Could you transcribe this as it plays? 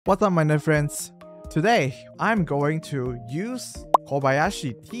What's up, my new friends? Today, I'm going to use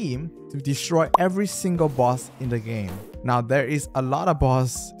Kobayashi team to destroy every single boss in the game. Now, there is a lot of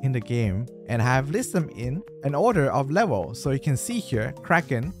boss in the game, and I have listed them in an order of level. So you can see here,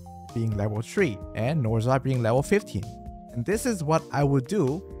 Kraken being level 3 and Norza being level 15. And this is what I will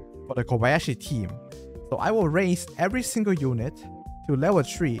do for the Kobayashi team. So I will raise every single unit to level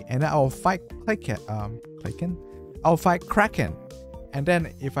 3, and then I will fight Kraken. And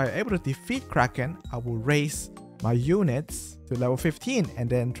then if I'm able to defeat Kraken, I will raise my units to level 15 and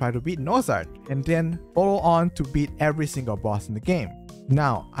then try to beat Nozart. And then follow on to beat every single boss in the game.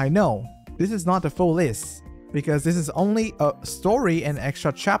 Now, I know this is not the full list because this is only a story and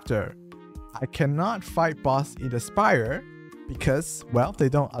extra chapter. I cannot fight boss in the Spire because, well, they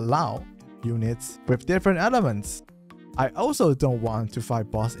don't allow units with different elements. I also don't want to fight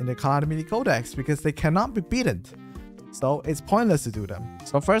boss in the Calamity Codex because they cannot be beaten. So it's pointless to do them.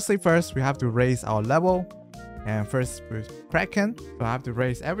 So first, we have to raise our level. And first with Kraken, so I have to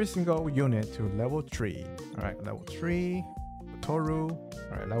raise every single unit to level 3. Alright, level 3 for Toru.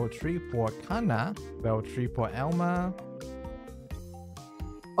 Alright, level 3 for Kana. Level 3 for Elma.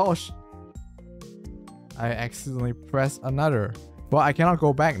 Oh, I accidentally pressed another. Well, I cannot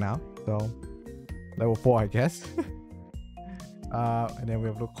go back now. So level 4, I guess. And then we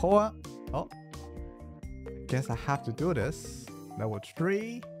have Lukoa. Oh. Guess I have to do this. Level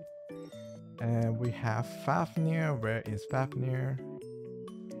 3. And we have Fafnir. Where is Fafnir?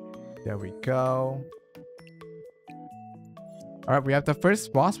 There we go. Alright, we have the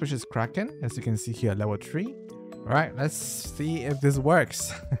first boss, which is Kraken. As you can see here, level 3. Alright, let's see if this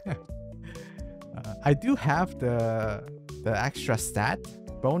works. I do have the extra stat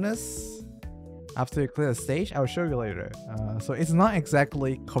bonus after you clear the stage. I'll show you later. So it's not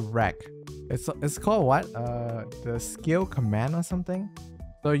exactly correct. It's called what? The skill command or something.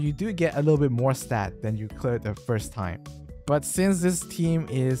 So you do get a little bit more stat than you cleared the first time. But since this team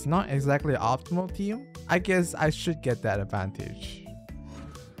is not exactly an optimal team, I guess I should get that advantage.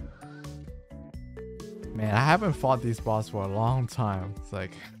 Man, I haven't fought these boss for a long time. It's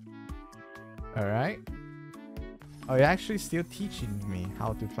like, alright. Oh, you're actually still teaching me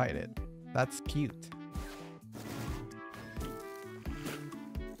how to fight it. That's cute.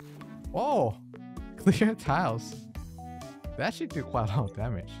 Whoa! Clear tiles. They actually do quite a lot of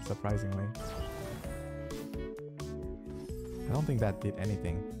damage, surprisingly. I don't think that did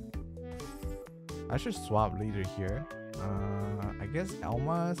anything. I should swap leader here. I guess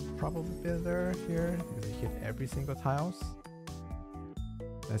Elma is probably better here because he hit every single tiles.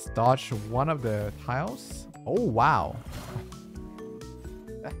 Let's dodge one of the tiles. Oh, wow.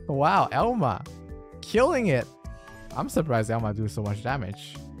 Wow, Elma. Killing it. I'm surprised Elma do so much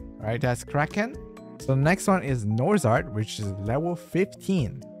damage. Alright, that's Kraken. So the next one is Nozart, which is level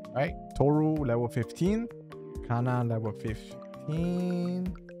 15. Right? Toru level 15. Kana level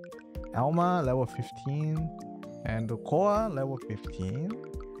 15. Elma level 15. And Lukoa level 15.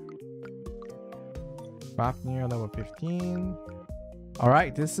 Fafnir level 15.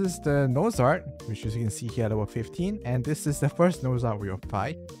 Alright, this is the Nozart, which as you can see here, level 15. And this is the first Nozart we will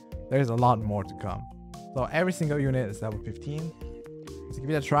fight. There's a lot more to come. So every single unit is level 15. Let's give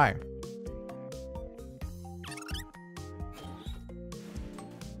it a try.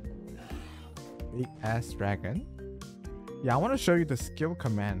 Big ass dragon. Yeah, I want to show you the skill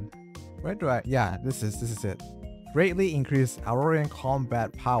command. Where do I? Yeah, this is it. Greatly increase Aurorian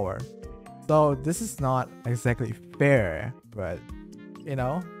combat power. So this is not exactly fair, but you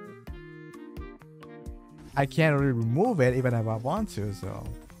know, I can't really remove it even if I want to. So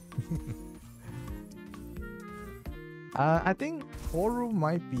I think Toru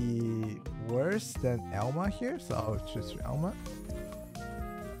might be worse than Elma here, so I'll choose Elma.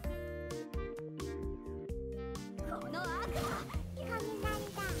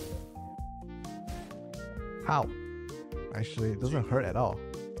 Ow. Actually, it doesn't hurt at all.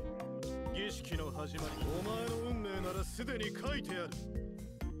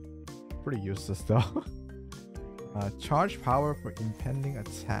 Pretty useless though. Charge power for impending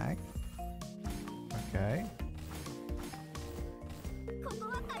attack. Okay.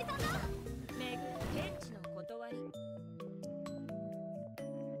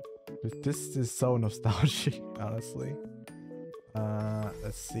 This is so nostalgic, honestly.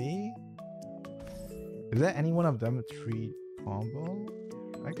 Let's see. Is there any one of them 3 combo?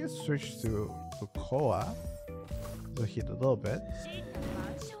 I guess switch to Lukoa. So hit a little bit.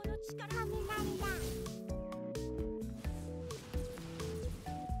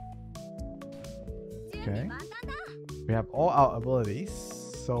 Okay. We have all our abilities,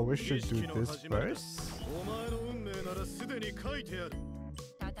 so we should do this first.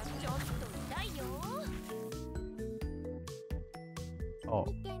 Oh.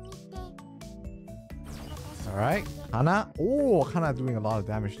 Alright. Hana. Oh, Hana doing a lot of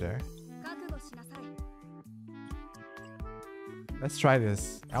damage there. Let's try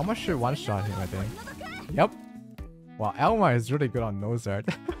this. Elma should one-shot him, I think. Yep. Wow, Elma is really good on Nozart.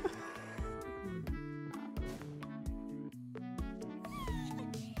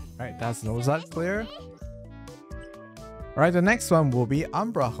 Alright, that's Nozart clear. Alright, the next one will be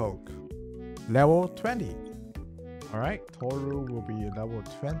Umbra Hulk. Level 20. Alright, Toru will be level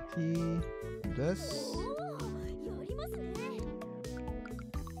 20. This.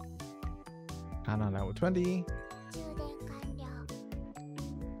 Hana level 20.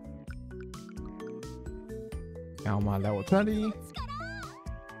 Elma level 20.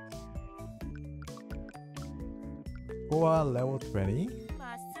 Koa level 20.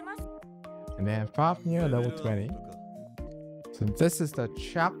 And then Fafnir level 20. So this is the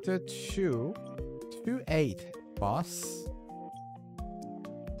chapter 2 to 8 boss.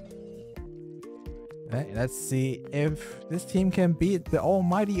 Okay, let's see if this team can beat the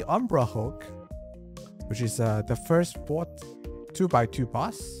almighty Umbra Hulk, which is the first 2x2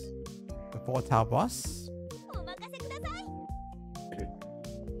 boss, the 4-tile boss.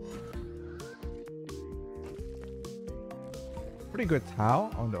 Pretty good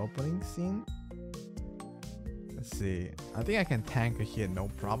tile on the opening scene. Let's see. I think I can tank a hit, no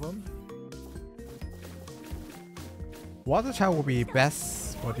problem. Water tile will be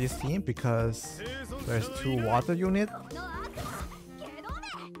best for this team because there's 2 water units.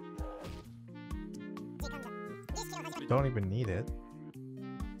 Don't even need it.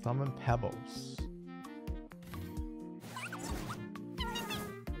 Summon pebbles.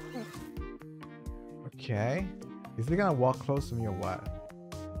 Okay. Is he gonna walk close to me or what?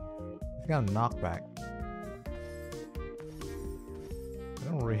 He's gonna knock back. I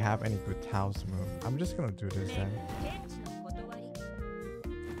don't really have any good tiles to move. I'm just gonna do this then.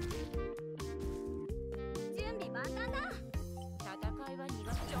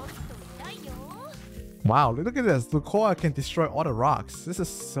 Wow, look at this. Lukoa can destroy all the rocks. This is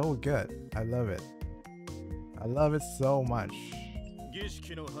so good. I love it. I love it so much. You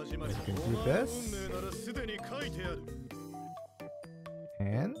can do this.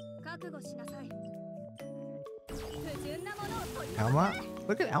 And Elma.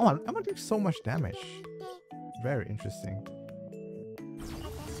 Look at Elma. Elma doing so much damage. Very interesting.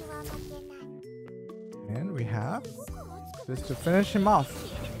 And we have this to finish him off.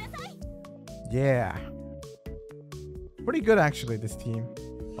 Yeah. Pretty good actually, this team.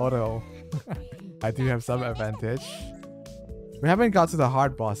 Although I do have some advantage. We haven't got to the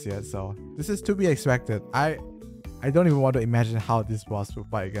hard boss yet, so this is to be expected. I don't even want to imagine how this boss will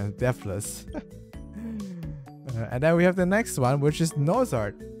fight against Deathless. And then we have the next one, which is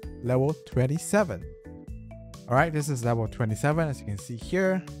Nozart, level 27. Alright, this is level 27, as you can see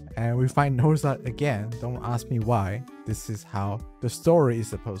here. And we find Nozart again. Don't ask me why. This is how the story is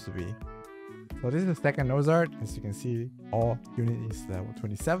supposed to be. So this is the second Nozart. As you can see, all unit is level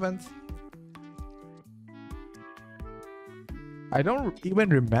 27. I don't even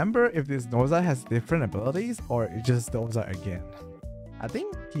remember if this Nozart has different abilities or it's just Nozart again. I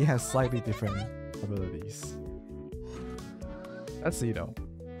think he has slightly different abilities. Let's see though.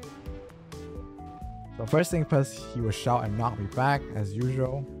 So first thing first, he will shout and knock me back as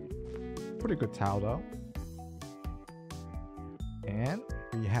usual. Pretty good tile though. And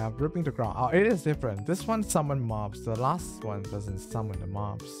we have ripping the ground. Oh, it is different. This one summons mobs. The last one doesn't summon the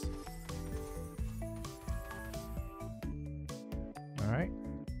mobs. Alright.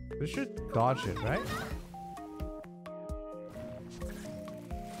 We should dodge it, right?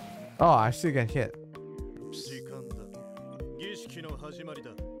 Oh, I still get hit. Oops.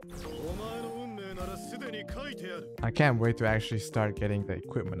 I can't wait to actually start getting the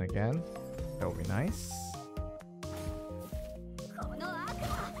equipment again. That would be nice.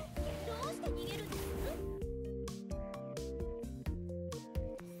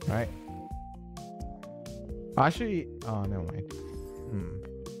 Alright. Actually, oh, never mind.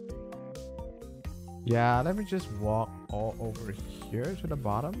 Yeah, let me just walk all over here to the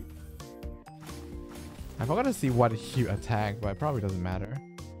bottom. I forgot to see what he attacked, but it probably doesn't matter.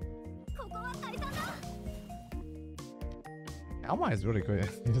 Elma is really good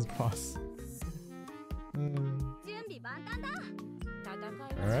at this boss.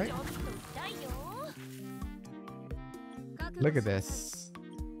 Alright. Look at this.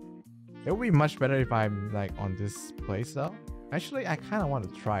 It would be much better if I'm like on this place though. Actually, I kind of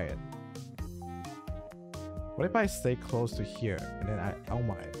want to try it. What if I stay close to here and then I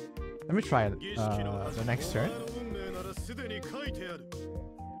Elma it? Let me try it the next turn.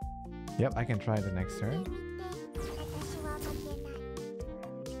 Yep, I can try the next turn.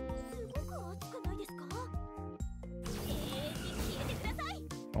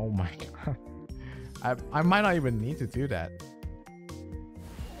 I might not even need to do that.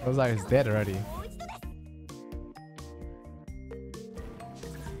 Nozart is dead already.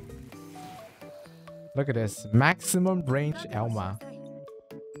 Look at this. Maximum range Elma.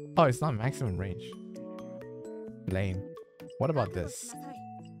 Oh, it's not maximum range. Lame. What about this?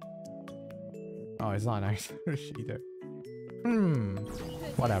 Oh, it's not nice either.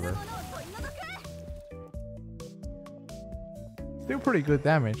 Whatever. Still pretty good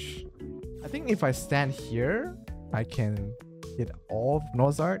damage. I think if I stand here, I can hit all of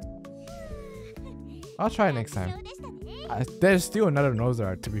Nozart. I'll try it next time. There's still another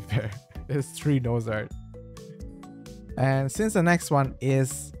Nozart, to be fair. There's 3 Nozart. And since the next one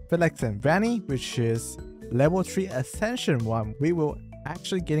is Felix and Vanny, which is level 3 Ascension 1, we will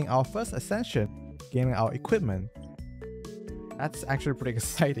actually getting our first Ascension, getting our equipment. That's actually pretty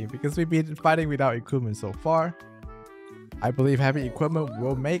exciting because we've been fighting without equipment so far. I believe having equipment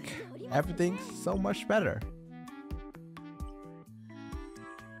will make everything so much better.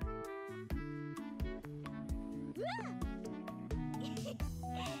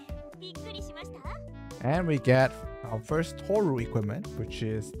 And we get our first Toru equipment, which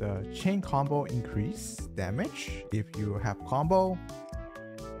is the chain combo increase damage if you have combo.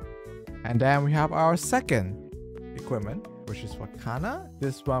 And then we have our second equipment, which is for Kana.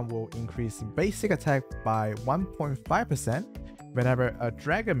 This one will increase basic attack by 1.5% whenever a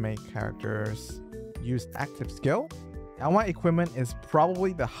Dragon Maid characters use active skill. Our equipment is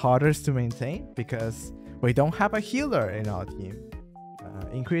probably the hardest to maintain because we don't have a healer in our team.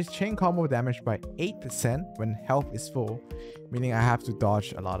 Increase chain combo damage by 8% when health is full, meaning I have to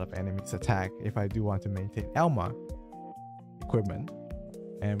dodge a lot of enemies' attack if I do want to maintain Elma equipment.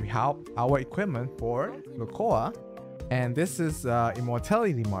 And we have our equipment for Lukoa, and this is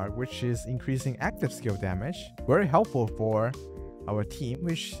Immortality Mark, which is increasing active skill damage. Very helpful for our team,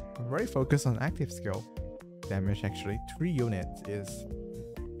 which very focused on active skill damage. Actually, 3 units is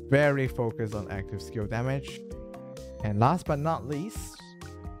very focused on active skill damage. And last but not least,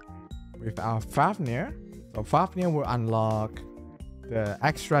 with our Fafnir. So Fafnir will unlock the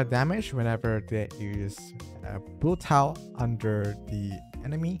extra damage whenever there is a brutal under the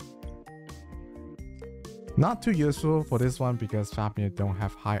enemy. Not too useful for this one because Fafnir don't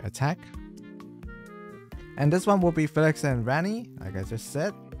have high attack. And this one will be Felix and Vanny, like I just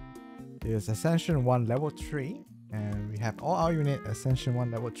said. It is Ascension 1 level 3, and we have all our unit Ascension 1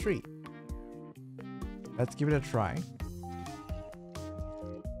 level 3. Let's give it a try.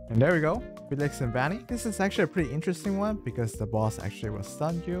 And there we go, Felix and Vanny. This is actually a pretty interesting one because the boss actually will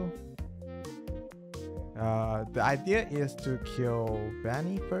stun you. The idea is to kill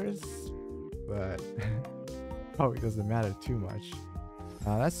Vanny first, but probably doesn't matter too much.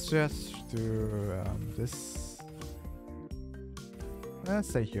 Let's just do this. Let's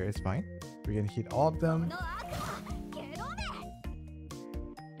stay here, it's fine. We can hit all of them.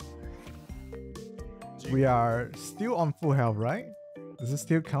 We are still on full health, right? Does it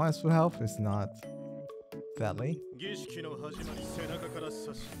still count as full health? It's not, sadly.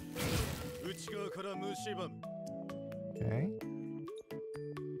 Okay.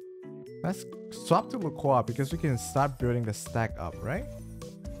 Let's swap to Lukoa because we can start building the stack up, right?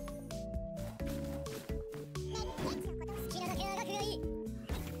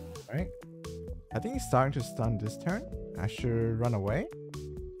 Right. I think he's starting to stun this turn. I should run away.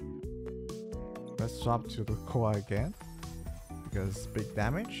 Let's swap to Lukoa again because big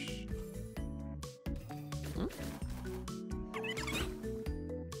damage.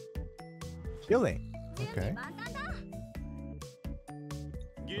 Healing. Okay.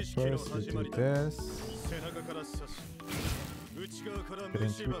 First we do this.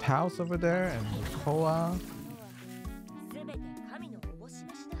 Getting 2 tiles over there and Lukoa.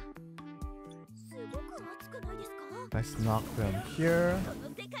 Let's knock them here.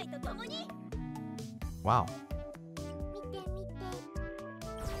 Wow.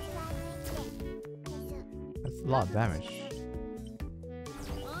 That's a lot of damage.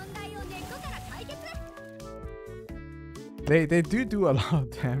 They do a lot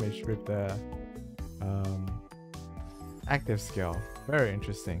of damage with the active skill. Very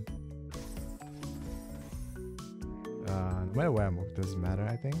interesting. No matter where I move, doesn't matter,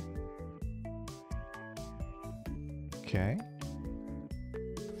 I think. Okay.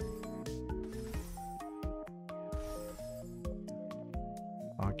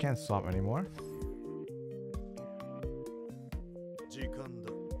 Oh, I can't swap anymore.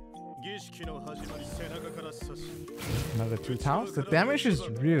 Another 2 tiles. The damage is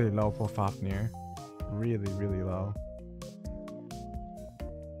really low for Fafnir. Really, really low.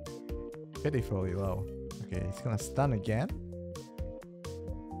 Pitifully low. Okay, he's gonna stun again.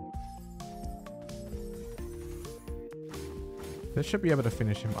 This should be able to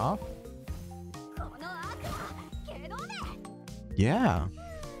finish him off. Yeah.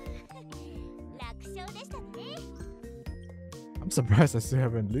 I'm surprised I still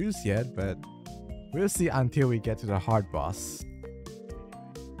haven't lost yet, but we'll see until we get to the hard boss.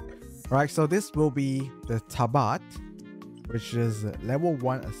 Alright, so this will be the Tabat, which is level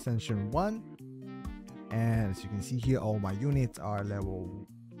 1 Ascension 1. And as you can see here, all my units are level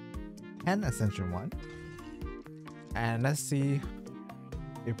 10 Ascension 1. And let's see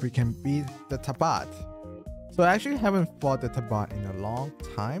if we can beat the Tabat. So I actually haven't fought the Tabat in a long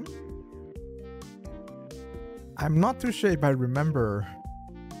time. I'm not too sure if I remember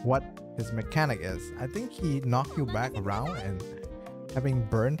what his mechanic is. I think he knocked you back around and having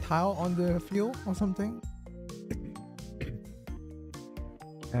burn tile on the field or something.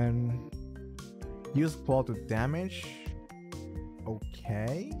 And use claw to damage.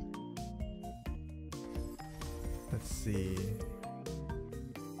 Okay. Let's see.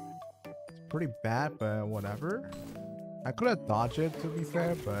 It's pretty bad, but whatever. I could have dodged it to be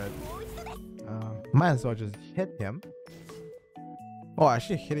fair, but might as well just hit him. Oh,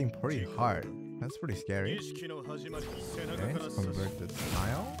 actually hitting pretty hard. That's pretty scary. Okay, let's convert the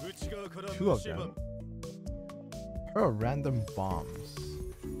tile. 2 of them. Oh, random bombs.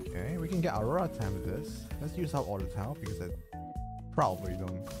 Okay, we can get Aurora time with this. Let's use up all the tile because I probably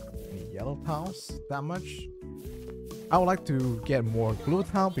don't need yellow tiles that much. I would like to get more blue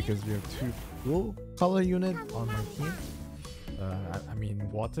tile because we have 2 blue color unit on my team. I mean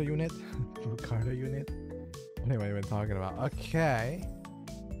water unit, blue color unit. Anyway, we're talking about. Okay.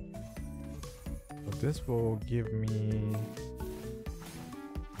 So this will give me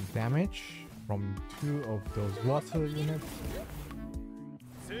damage from 2 of those water units.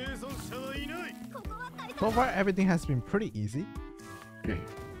 So far, everything has been pretty easy.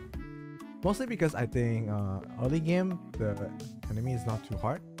 Mostly because I think early game, the enemy is not too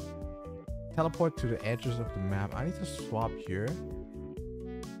hard. Teleport to the edges of the map. I need to swap here.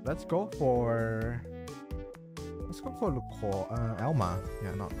 Let's go for Elma.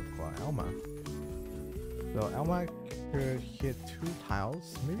 Yeah, not Lucoa, Elma. So Elma could hit 2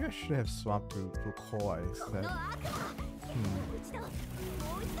 tiles. Maybe I should have swapped to Lucoa instead.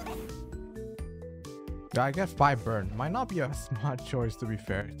 Yeah, I get 5 burn. Might not be a smart choice to be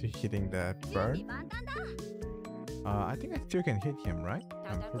fair to hitting the burn. I think I still can hit him, right?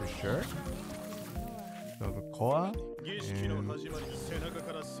 I'm pretty sure. So Lucoa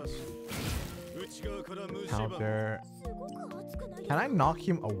and counter. Can I knock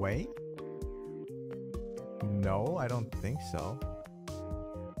him away? No, I don't think so.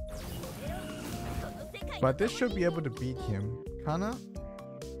 But this should be able to beat him. Kana?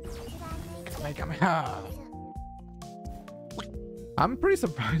 I'm pretty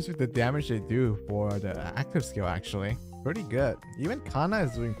surprised with the damage they do for the active skill actually. Pretty good. Even Kana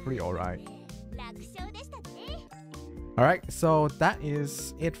is doing pretty alright. Alright, so that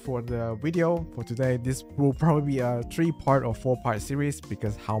is it for the video for today. This will probably be a 3-part or 4-part series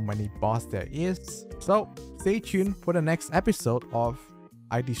because how many boss there is. So stay tuned for the next episode of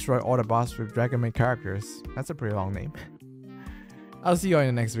I Destroy All the Boss with Dragon Maid characters. That's a pretty long name. I'll see you all in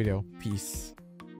the next video. Peace.